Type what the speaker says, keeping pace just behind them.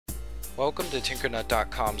Welcome to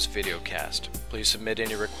Tinkernut.com's videocast. Please submit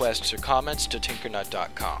any requests or comments to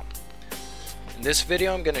Tinkernut.com. In this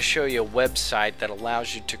video I'm going to show you a website that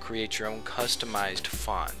allows you to create your own customized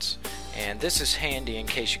fonts. And this is handy in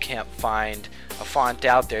case you can't find a font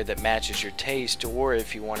out there that matches your taste, or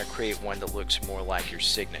if you want to create one that looks more like your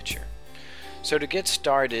signature. So to get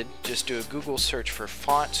started, just do a Google search for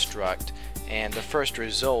FontStruct and the first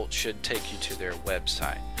result should take you to their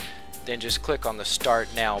website. Then just click on the Start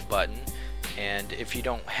Now button, and if you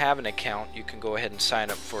don't have an account you can go ahead and sign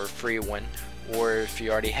up for a free one, or if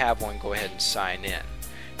you already have one, go ahead and sign in.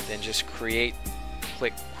 Then just click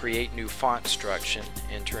Create New Font Instruction,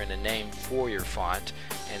 enter in a name for your font,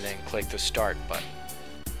 and then click the Start button.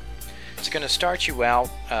 It's going to start you out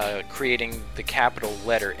creating the capital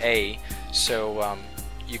letter A, so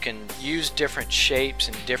you can use different shapes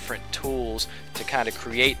and different tools to kind of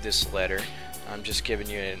create this letter. I'm just giving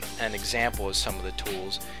you an example of some of the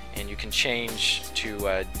tools, and you can change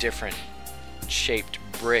to different shaped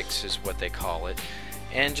bricks is what they call it,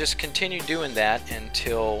 and just continue doing that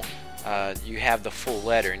until you have the full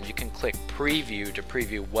letter, and you can click preview to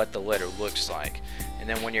preview what the letter looks like. And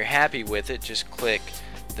then when you're happy with it, just click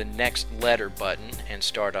the next letter button and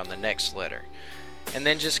start on the next letter, and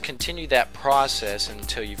then just continue that process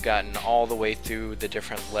until you've gotten all the way through the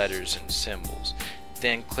different letters and symbols.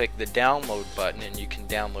 Then click the download button and you can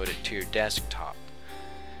download it to your desktop,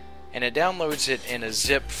 and it downloads it in a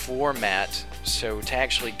zip format. So to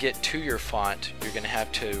actually get to your font you're going to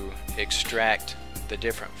have to extract the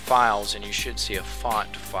different files, and you should see a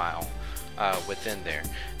font file within there.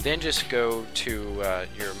 Then just go to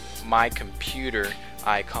your My Computer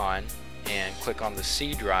icon and click on the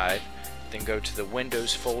C drive, then go to the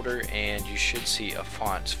Windows folder and you should see a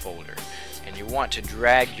Fonts folder, and you want to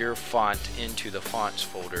drag your font into the Fonts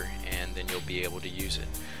folder and then you'll be able to use it.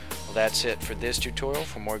 Well, that's it for this tutorial.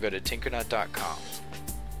 For more, go to Tinkernut.com.